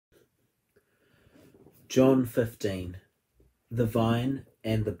John 15. The vine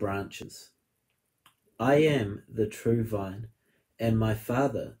and the branches. I am the true vine, and my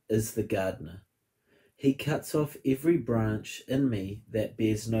Father is the gardener. He cuts off every branch in me that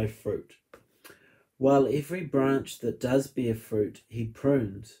bears no fruit, while every branch that does bear fruit he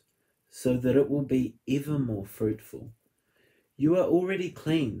prunes, so that it will be ever more fruitful. You are already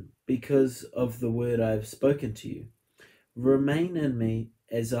clean because of the word I have spoken to you. Remain in me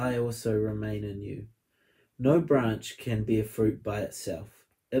as I also remain in you. No branch can bear fruit by itself.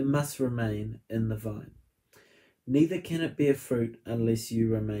 It must remain in the vine. Neither can it bear fruit unless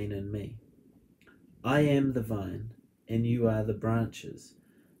you remain in me. I am the vine, and you are the branches.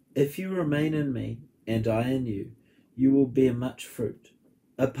 If you remain in me, and I in you, you will bear much fruit.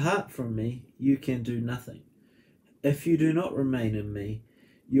 Apart from me, you can do nothing. If you do not remain in me,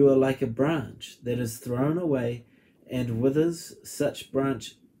 you are like a branch that is thrown away and withers.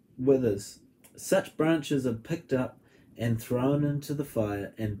 Such branches are picked up and thrown into the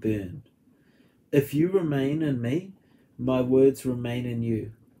fire and burned. If you remain in me, my words remain in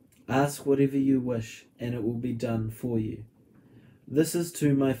you. Ask whatever you wish, and it will be done for you. This is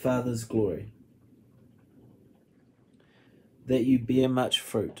to my Father's glory, that you bear much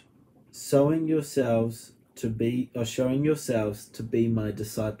fruit, showing yourselves to be my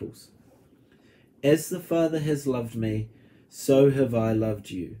disciples. As the Father has loved me, so have I loved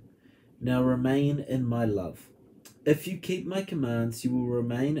you. Now remain in my love. If you keep my commands, you will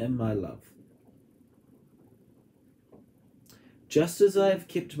remain in my love. Just as I have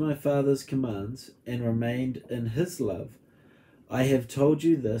kept my Father's commands and remained in his love, I have told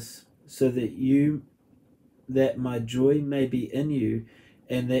you this, so that my joy may be in you,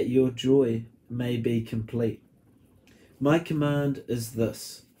 and that your joy may be complete. My command is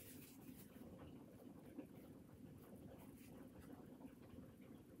this: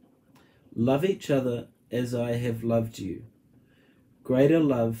 love each other as I have loved you. Greater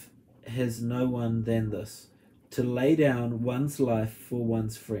love has no one than this, to lay down one's life for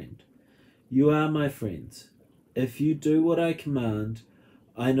one's friend. You are my friends. If you do what I command,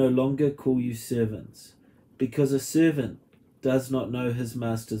 I no longer call you servants, because a servant does not know his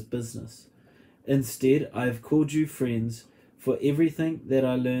master's business. Instead, I have called you friends, for everything that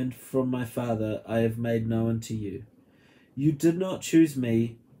I learned from my Father I have made known to you. You did not choose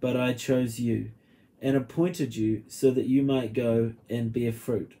me, but I chose you, and appointed you so that you might go and bear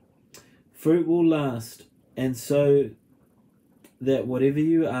fruit. Fruit will last, and so that whatever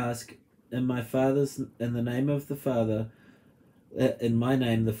you ask in the name of the Father, in my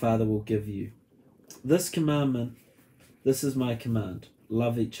name the Father will give you. This is my command: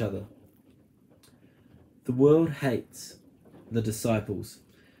 love each other. The world hates the disciples.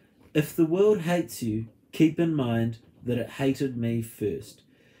 If the world hates you, keep in mind that it hated me first.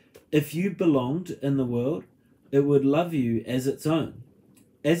 If you belonged in the world, it would love you as its own.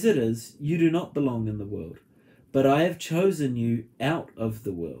 As it is, you do not belong in the world, but I have chosen you out of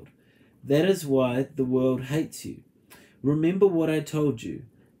the world. That is why the world hates you. Remember what I told you.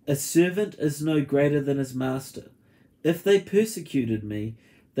 A servant is no greater than his master. If they persecuted me,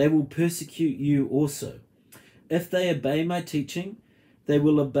 they will persecute you also. If they obey my teaching, they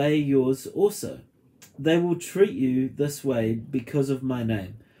will obey yours also. They will treat you this way because of my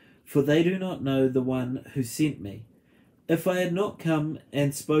name, for they do not know the one who sent me. If I had not come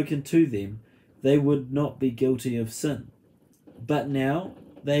and spoken to them, they would not be guilty of sin. But now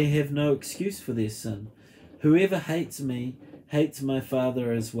they have no excuse for their sin. Whoever hates me hates my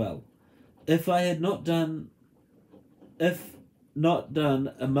Father as well. If not done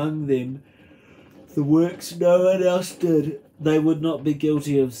among them the works no one else did, they would not be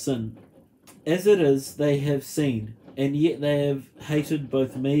guilty of sin. As it is, they have seen, and yet they have hated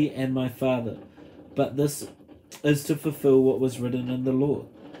both me and my Father. But this is to fulfill what was written in the law.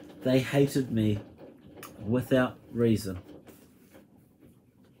 They hated me without reason.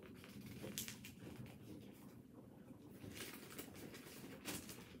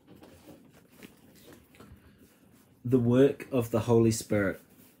 The work of the Holy Spirit.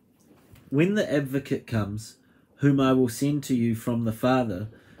 When the Advocate comes, whom I will send to you from the Father,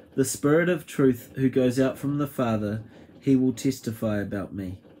 the Spirit of truth who goes out from the Father, he will testify about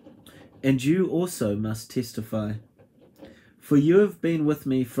me. And you also must testify, for you have been with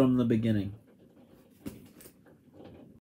me from the beginning.